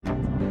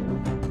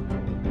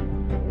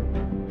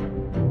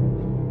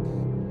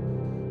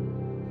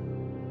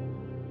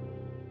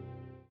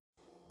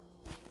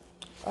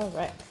All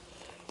right.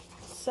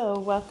 So,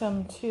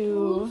 welcome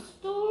to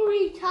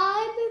Story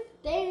Time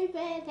with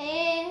David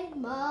and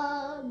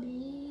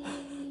Mommy.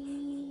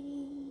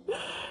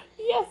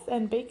 Yes,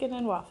 and bacon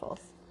and waffles.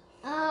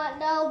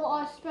 Now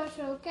our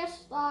special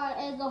guest star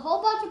is a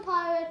whole bunch of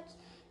pirates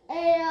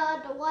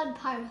and one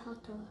pirate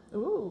hunter.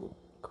 Ooh,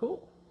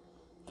 cool.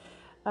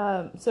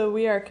 So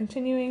we are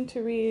continuing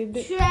to read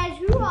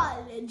Treasure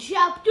Island,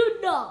 Chapter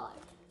 9.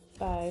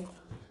 by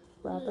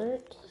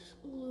Robert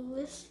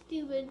Louis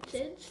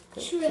Stevenson's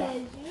Good Treasure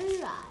Island.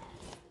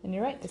 And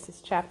you're right, this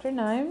is Chapter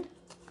 9,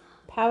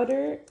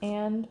 Powder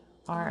and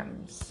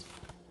Arms.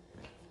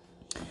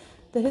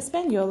 The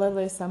Hispaniola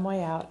lay some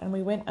way out, and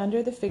we went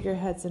under the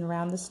figureheads and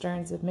round the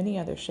sterns of many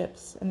other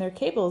ships, and their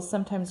cables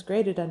sometimes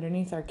grated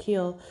underneath our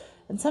keel,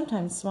 and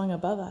sometimes swung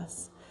above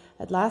us.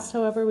 At last,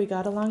 however, we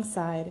got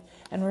alongside,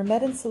 and were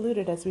met and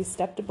saluted as we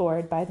stepped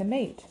aboard by the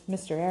mate,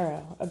 Mr.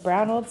 Arrow, a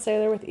brown old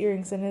sailor with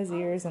earrings in his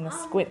ears and a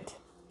squint.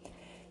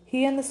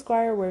 He and the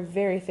squire were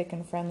very thick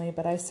and friendly,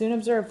 but I soon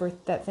observed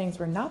that things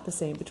were not the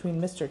same between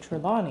Mr.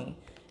 Trelawney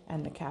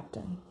and the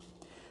captain.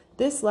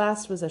 This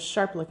last was a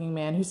sharp-looking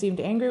man who seemed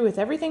angry with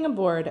everything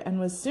aboard, and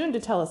was soon to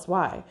tell us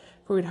why,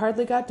 for we'd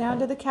hardly got down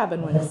to the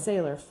cabin when a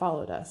sailor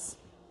followed us.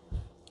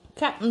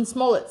 "Captain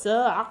Smollett,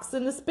 sir,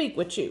 axing to speak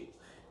with you,"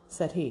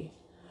 said he.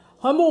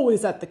 "I'm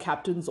always at the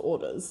captain's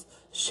orders.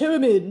 Show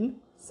him in,"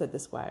 said the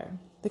squire.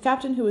 The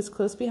captain, who was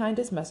close behind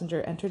his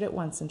messenger, entered at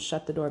once and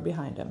shut the door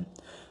behind him.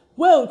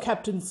 "Well,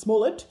 Captain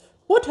Smollett,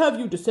 what have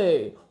you to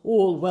say?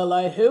 All well,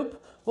 I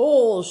hope?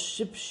 All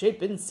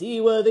ship-shape and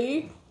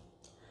seaworthy?"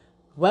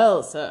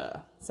 "Well,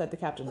 sir," said the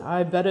captain,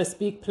 "I'd better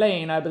speak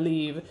plain, I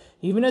believe,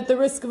 even at the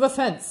risk of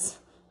offence.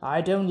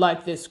 I don't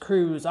like this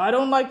cruise, I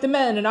don't like the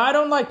men, and I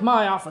don't like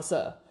my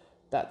officer.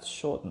 That's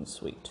short and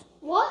sweet."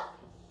 What?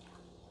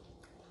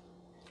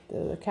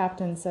 The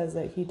captain says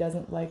that he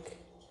doesn't like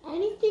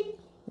Anything?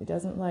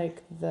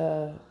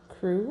 the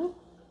crew.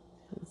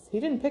 He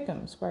didn't pick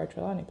him, Squire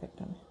Trelawney picked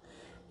him.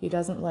 He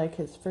doesn't like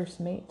his first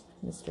mate,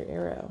 Mr.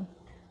 Arrow.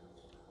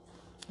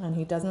 And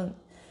he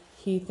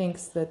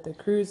thinks that the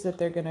cruise that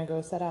they're going to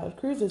go set out,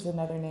 cruise is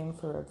another name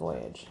for a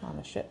voyage on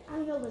a ship. I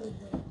know what it is.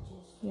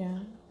 Yeah.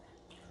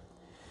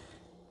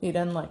 He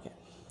doesn't like it.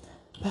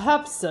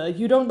 "Perhaps, sir,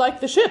 you don't like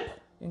the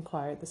ship?"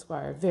 inquired the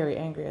squire, very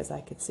angry as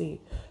I could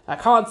see. "I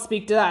can't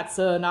speak to that,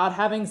 sir, not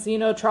having seen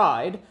her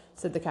tried,"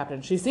 said the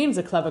captain. "She seems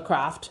a clever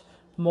craft.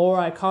 More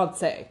I can't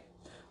say."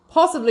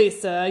 "Possibly,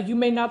 sir, you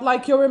may not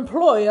like your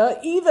employer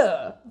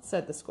either,"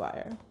 said the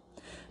squire.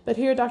 But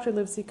here Dr.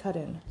 Livesey cut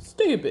in.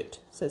 "Stay a bit,"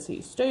 says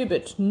he, "stay a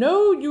bit.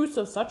 No use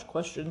of such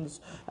questions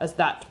as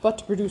that, but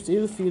to produce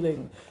ill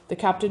feeling. The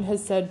captain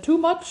has said too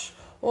much,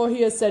 or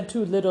he has said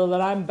too little,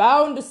 and I'm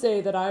bound to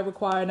say that I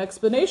require an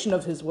explanation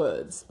of his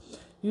words.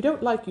 You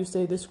don't like, you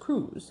say, this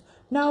cruise.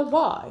 Now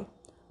why?"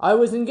 "I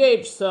was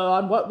engaged, sir,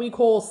 on what we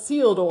call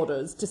sealed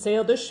orders, to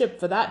sail this ship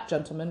for that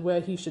gentleman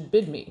where he should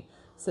bid me,"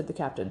 said the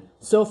captain.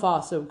 "So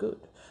far, so good.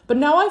 But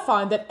now I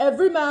find that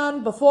every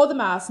man before the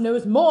mast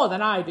knows more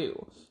than I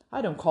do.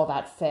 I don't call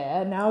that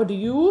fair, now do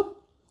you?"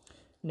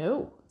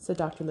 "No," said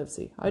Dr.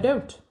 Livesey, "I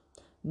don't."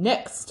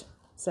 "Next,"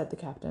 said the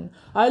captain,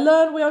 "I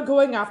learn we are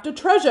going after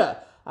treasure.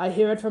 I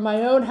hear it from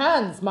my own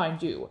hands,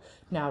 mind you.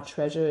 Now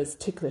treasure is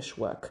ticklish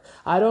work.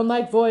 I don't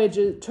like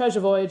treasure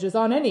voyages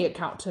on any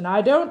account, and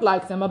I don't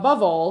like them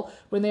above all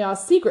when they are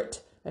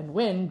secret, and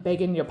when,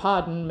 begging your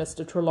pardon,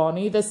 Mr.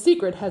 Trelawney, the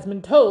secret has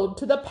been told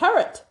to the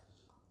parrot."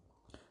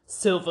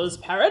 "Silver's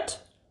parrot?"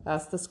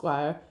 asked the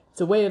squire.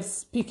 "It's a way of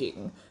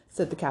speaking,"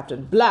 said the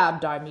captain.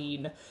 "Blabbed, I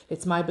mean.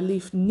 It's my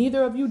belief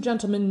neither of you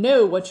gentlemen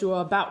know what you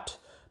are about,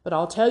 but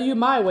I'll tell you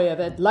my way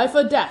of it, life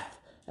or death,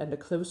 and a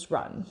close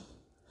run."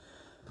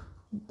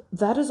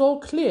 "That is all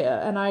clear,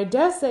 and I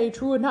dare say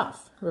true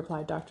enough,"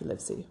 replied Dr.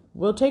 Livesey.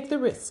 "We'll take the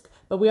risk,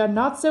 but we are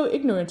not so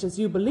ignorant as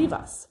you believe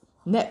us.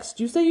 Next,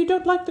 you say you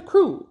don't like the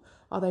crew.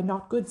 Are they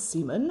not good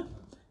seamen?"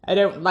 "I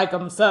don't like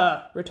 'em,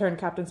 sir," returned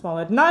Captain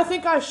Smollett, "and I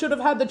think I should have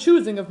had the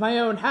choosing of my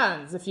own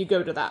hands, if you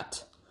go to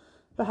that."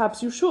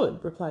 "Perhaps you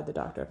should," replied the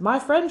doctor. "My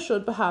friend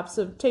should, perhaps,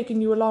 have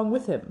taken you along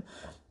with him,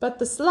 but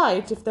the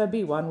slight, if there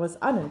be one, was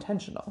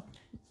unintentional.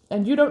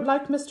 And you don't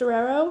like Mr.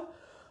 Arrow?"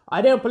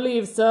 "I don't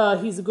believe, sir,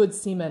 he's a good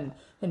seaman.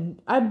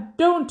 And I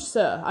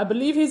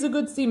believe he's a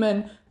good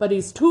seaman, but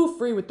he's too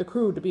free with the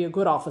crew to be a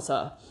good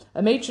officer.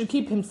 A mate should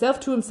keep himself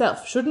to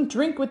himself, shouldn't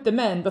drink with the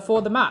men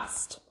before the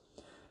mast."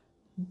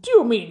 "Do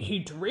you mean he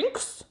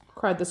drinks?"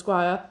 cried the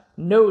squire.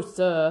 "No,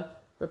 sir,"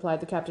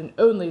 replied the captain,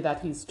 "only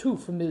that he's too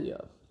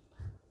familiar."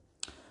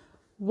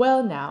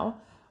 "Well, now,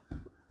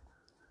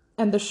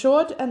 and the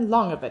short and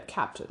long of it,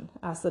 captain,"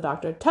 asked the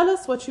doctor. "Tell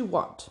us what you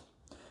want."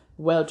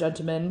 "Well,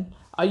 gentlemen,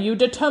 are you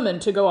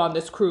determined to go on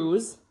this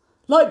cruise?"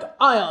 "Like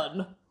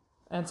iron,"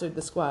 answered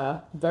the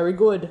squire. "Very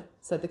good,"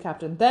 said the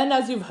captain. "Then,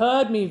 as you've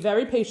heard me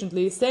very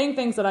patiently, saying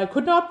things that I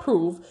could not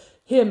prove,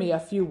 hear me a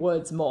few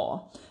words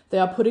more. They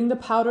are putting the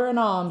powder and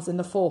arms in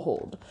the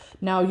forehold.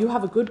 Now, you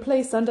have a good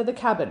place under the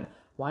cabin.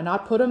 Why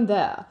not put 'em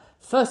there?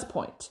 First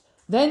point.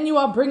 Then you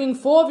are bringing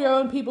 4 of your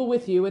own people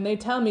with you, and they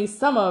tell me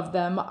some of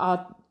them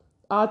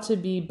are to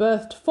be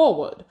berthed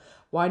forward.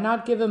 Why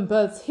not give 'em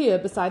berths here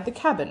beside the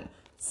cabin?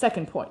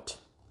 Second point.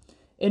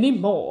 Any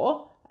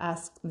more?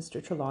 Asked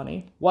Mr.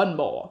 Trelawney. One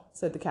more,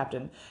 said the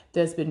captain.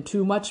 There's been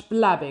too much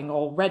blabbing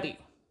already.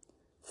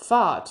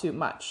 Far too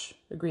much,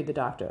 agreed the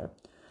doctor.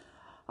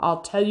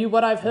 I'll tell you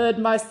what I've heard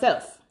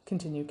myself,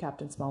 continued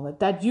Captain Smollett,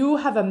 that you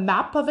have a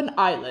map of an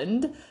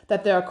island,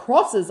 that there are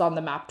crosses on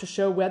the map to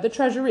show where the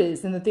treasure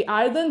is, and that the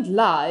island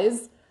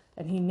lies,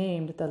 and he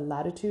named the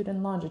latitude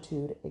and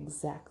longitude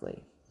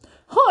exactly.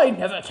 I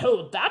never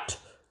told that,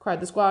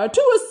 cried the squire,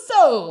 to a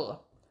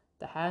soul.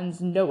 The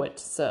hands know it,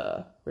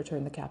 sir,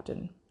 returned the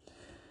captain.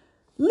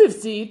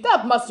 Livesey,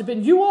 that must have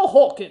been you or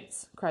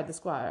Hawkins, cried the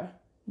squire.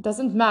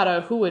 Doesn't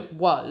matter who it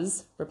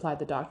was, replied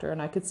the doctor,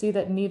 and I could see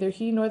that neither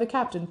he nor the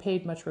captain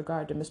paid much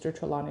regard to Mr.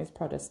 Trelawney's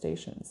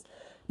protestations.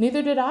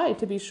 Neither did I,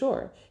 to be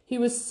sure. He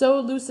was so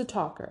loose a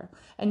talker,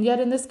 and yet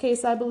in this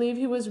case I believe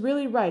he was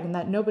really right in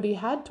that nobody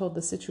had told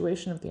the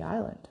situation of the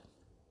island.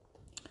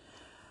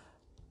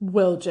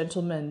 Well,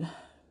 gentlemen,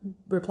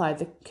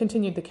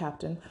 continued the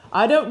captain,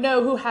 I don't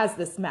know who has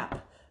this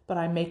map, but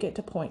I make it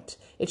a point.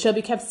 It shall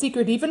be kept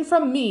secret even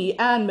from me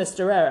and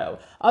Mr. Arrow.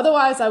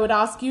 Otherwise I would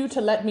ask you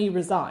to let me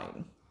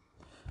resign.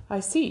 I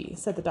see,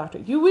 said the doctor.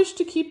 You wish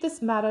to keep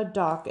this matter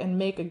dark and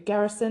make a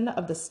garrison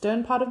of the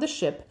stern part of the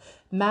ship,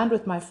 manned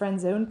with my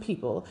friend's own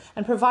people,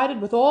 and provided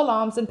with all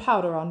arms and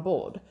powder on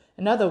board.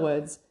 In other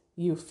words,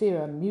 you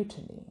fear a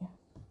mutiny.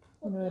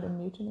 You know what a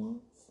mutiny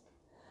is?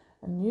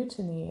 A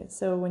mutiny.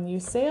 So when you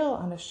sail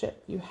on a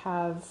ship, you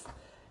have,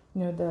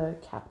 the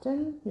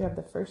captain, you have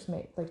the first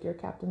mate, like you're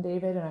Captain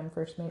David and I'm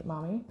first mate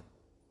Mommy.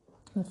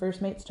 And the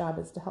first mate's job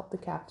is to help the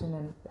captain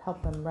and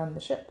help them run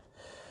the ship.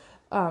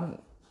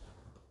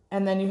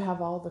 And then you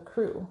have all the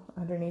crew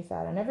underneath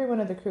that. And every one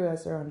of the crew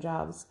has their own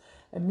jobs.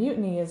 A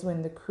mutiny is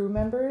when the crew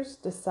members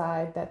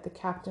decide that the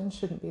captain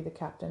shouldn't be the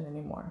captain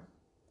anymore.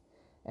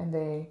 And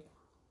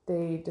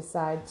they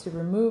decide to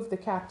remove the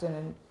captain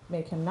and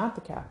make him not the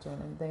captain.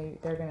 And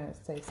they're going to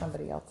say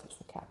somebody else is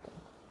the captain.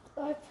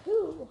 Like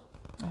who?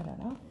 I don't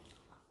know.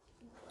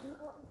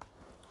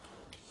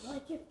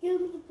 Like if you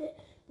be the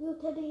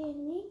mutiny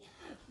and me,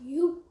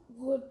 you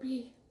would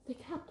be the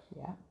captain.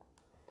 Yeah.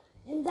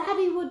 And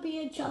Daddy would be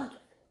in charge.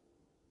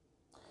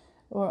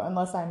 Or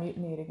unless I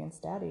mutinied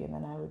against Daddy, and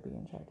then I would be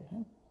in charge of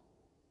him.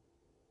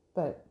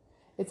 But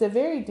it's a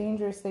very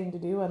dangerous thing to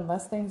do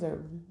unless things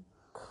are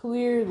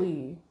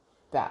clearly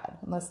bad.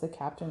 Unless the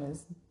captain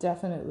is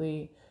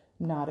definitely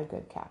not a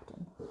good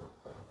captain.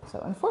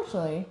 So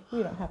unfortunately,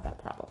 we don't have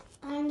that problem.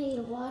 I need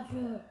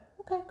water.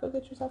 Okay, go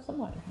get yourself some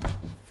water.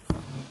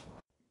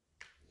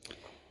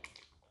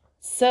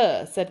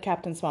 Sir, said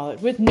Captain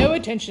Smollett, with no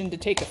intention to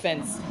take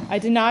offence, I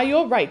deny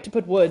your right to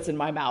put words in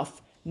my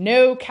mouth.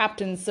 No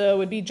captain, sir,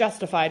 would be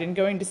justified in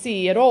going to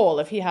sea at all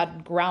if he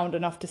had ground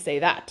enough to say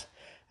that.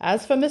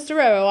 As for Mr.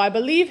 Arrow, I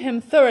believe him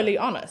thoroughly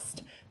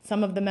honest.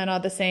 Some of the men are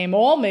the same,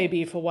 all may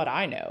be for what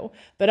I know,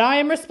 but I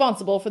am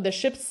responsible for the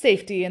ship's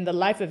safety and the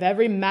life of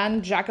every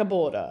man jack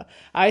aboard her.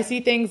 I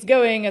see things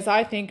going, as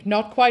I think,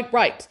 not quite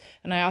right,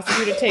 and I ask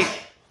you to take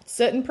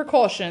certain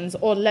precautions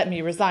or let me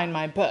resign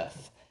my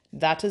berth.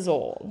 That is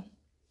all.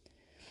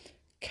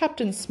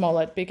 Captain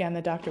Smollett, began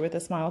the doctor with a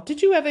smile,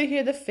 did you ever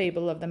hear the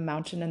fable of the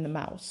Mountain and the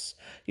Mouse?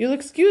 You'll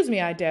excuse me,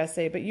 I dare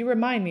say, but you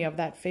remind me of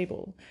that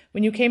fable.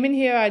 When you came in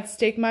here I'd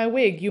stake my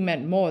wig you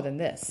meant more than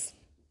this.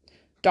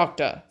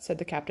 Doctor, said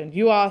the captain,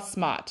 you are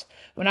smart.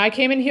 When I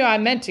came in here I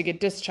meant to get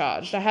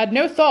discharged. I had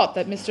no thought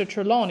that Mr.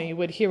 Trelawney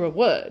would hear a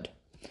word.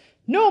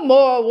 No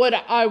more would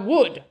I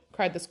would,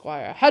 cried the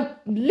squire. Had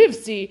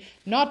Livesey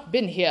not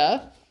been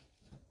here,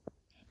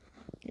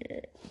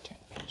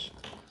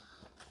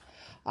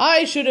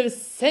 I should have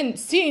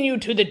seen you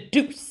to the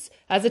deuce.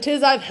 As it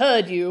is, I've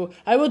heard you.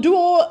 I will do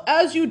all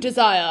as you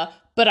desire,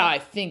 but I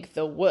think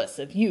the worse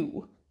of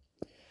you.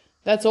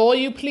 That's all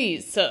you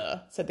please,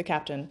 sir, said the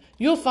captain.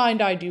 You'll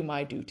find I do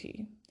my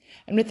duty.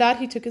 And with that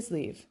he took his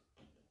leave.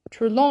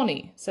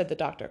 Trelawney, said the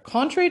doctor,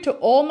 contrary to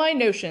all my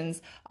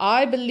notions,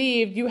 I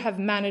believe you have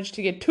managed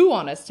to get two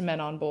honest men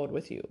on board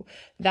with you,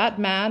 that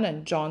man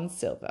and John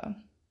Silver.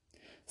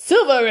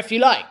 Silver, if you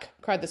like,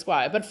 cried the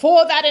squire, but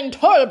for that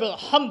intolerable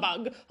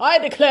humbug, I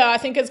declare I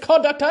think his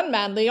conduct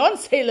unmanly,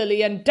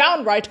 unsailorly, and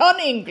downright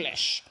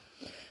un-English.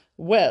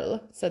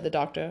 Well, said the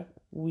doctor,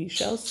 we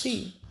shall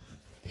see.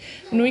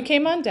 When we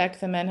came on deck,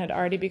 the men had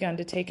already begun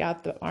to take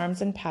out the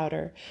arms and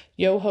powder,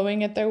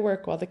 yo-hoing at their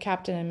work while the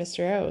captain and Mr.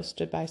 Arrow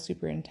stood by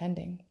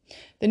superintending.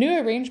 The new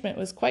arrangement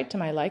was quite to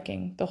my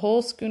liking. The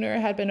whole schooner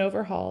had been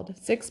overhauled.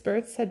 6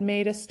 berths had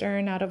made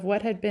astern out of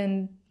what had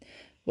been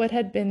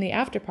the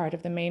after part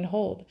of the main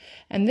hold,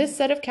 and this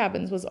set of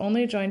cabins was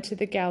only joined to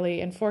the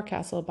galley and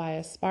forecastle by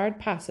a sparred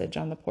passage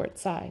on the port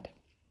side.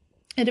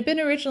 It had been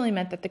originally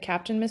meant that the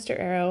captain, Mr.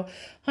 Arrow,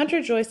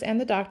 Hunter Joyce, and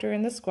the doctor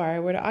and the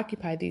squire were to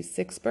occupy these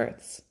 6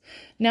 berths.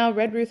 Now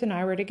Redruth and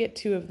I were to get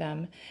 2 of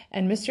them,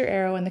 and Mr.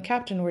 Arrow and the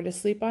captain were to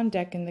sleep on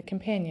deck in the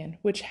companion,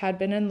 which had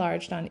been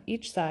enlarged on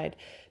each side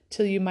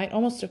till you might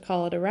almost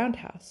call it a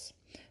roundhouse.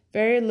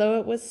 Very low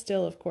it was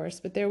still, of course,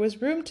 but there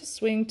was room to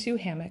swing 2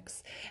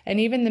 hammocks, and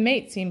even the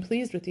mate seemed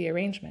pleased with the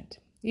arrangement.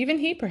 Even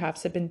he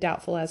perhaps had been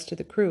doubtful as to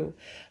the crew,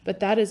 but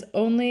that is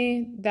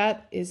only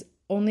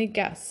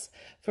guess,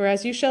 for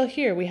as you shall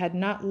hear, we had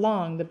not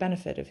long the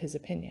benefit of his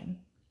opinion.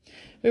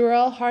 We were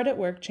all hard at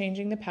work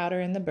changing the powder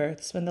in the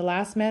berths, when the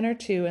last man or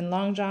two, and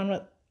Long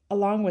John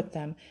along with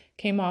them,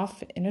 came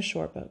off in a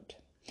shore boat.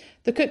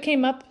 The cook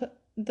came up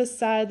the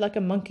side like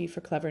a monkey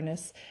for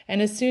cleverness,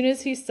 and as soon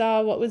as he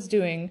saw what was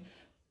doing,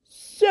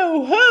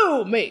 "So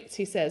ho, mates,"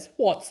 he says,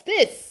 "what's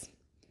this?"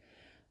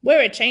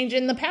 "We're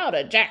a-changing the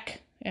powder,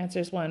 Jack,"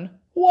 answers one.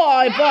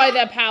 "Why, by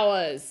the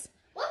powers!"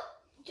 What?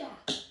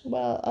 Jack.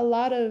 Well, a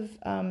lot of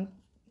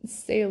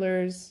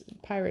sailors,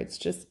 pirates,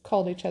 just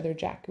called each other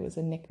Jack. It was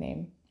a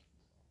nickname.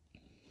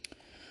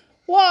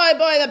 "Why,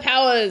 by the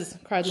powers!"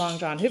 cried Long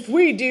John. "If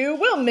we do,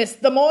 we'll miss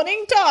the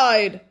morning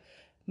tide."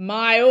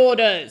 "My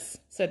orders,"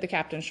 said the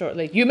captain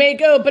shortly. "You may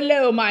go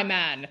below, my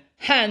man.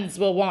 Hands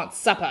will want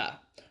supper."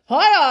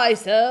 "Aye, aye,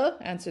 sir,"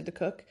 answered the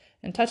cook,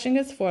 and touching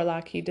his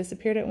forelock, he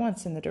disappeared at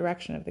once in the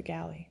direction of the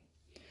galley.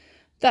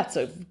 "That's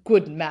a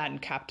good man,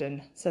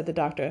 Captain," said the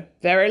doctor.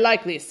 "Very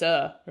likely,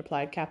 sir,"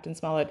 replied Captain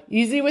Smollett.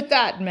 "Easy with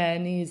that,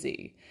 men,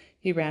 easy,"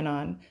 he ran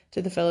on,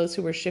 to the fellows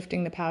who were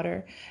shifting the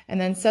powder, and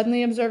then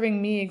suddenly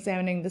observing me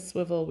examining the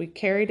swivel, we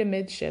carried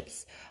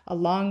amidships a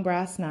long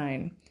brass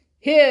 9.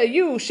 "Here,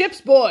 you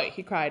ship's boy,"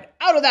 he cried,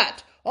 "out of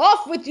that!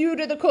 Off with you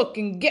to the cook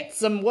and get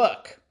some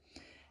work."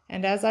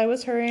 And as I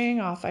was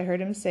hurrying off, I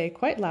heard him say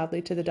quite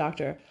loudly to the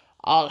doctor,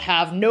 "I'll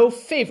have no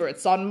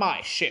favourites on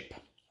my ship."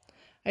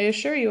 I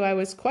assure you I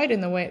was quite in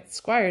the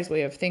squire's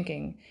way of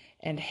thinking,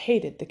 and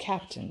hated the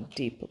captain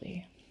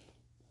deeply.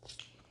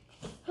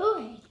 Who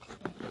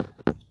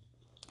hated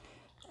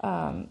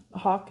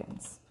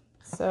Hawkins.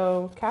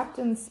 So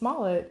Captain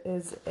Smollett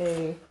is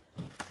a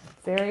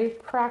very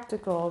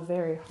practical,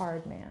 very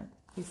hard man.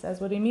 He says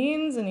what he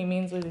means, and he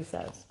means what he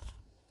says.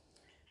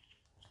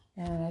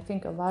 And I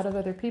think a lot of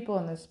other people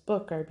in this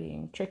book are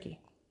being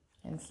tricky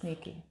and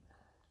sneaky,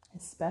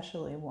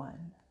 especially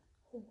one.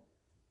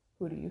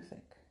 Who do you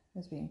think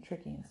is being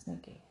tricky and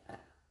sneaky?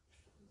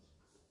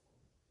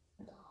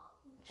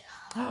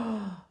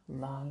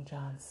 Long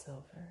John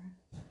Silver.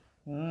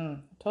 I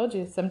told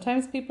you,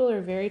 sometimes people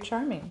are very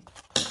charming,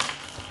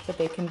 but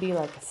they can be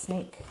like a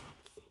snake,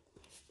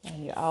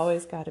 and you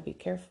always got to be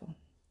careful.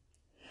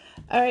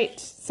 All right,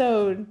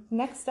 so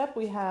next up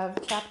we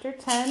have chapter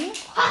 10,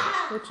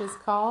 which is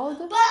called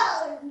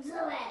Bones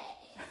away.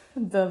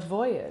 The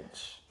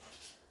Voyage.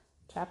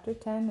 Chapter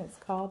 10 is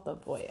called The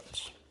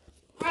Voyage.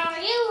 Now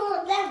you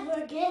will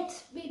never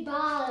get me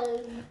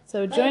bones.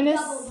 So join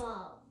us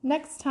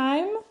next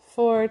time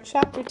for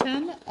chapter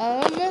 10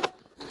 of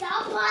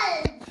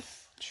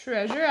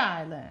Treasure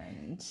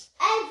Island.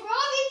 And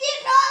Froggy the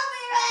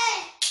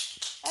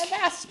Pirate.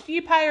 Avast,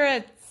 ye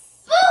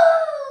pirates!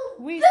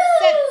 Boo! We Boo!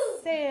 set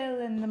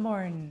sail in the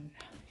morn.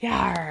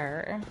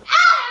 Yarr!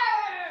 Ah!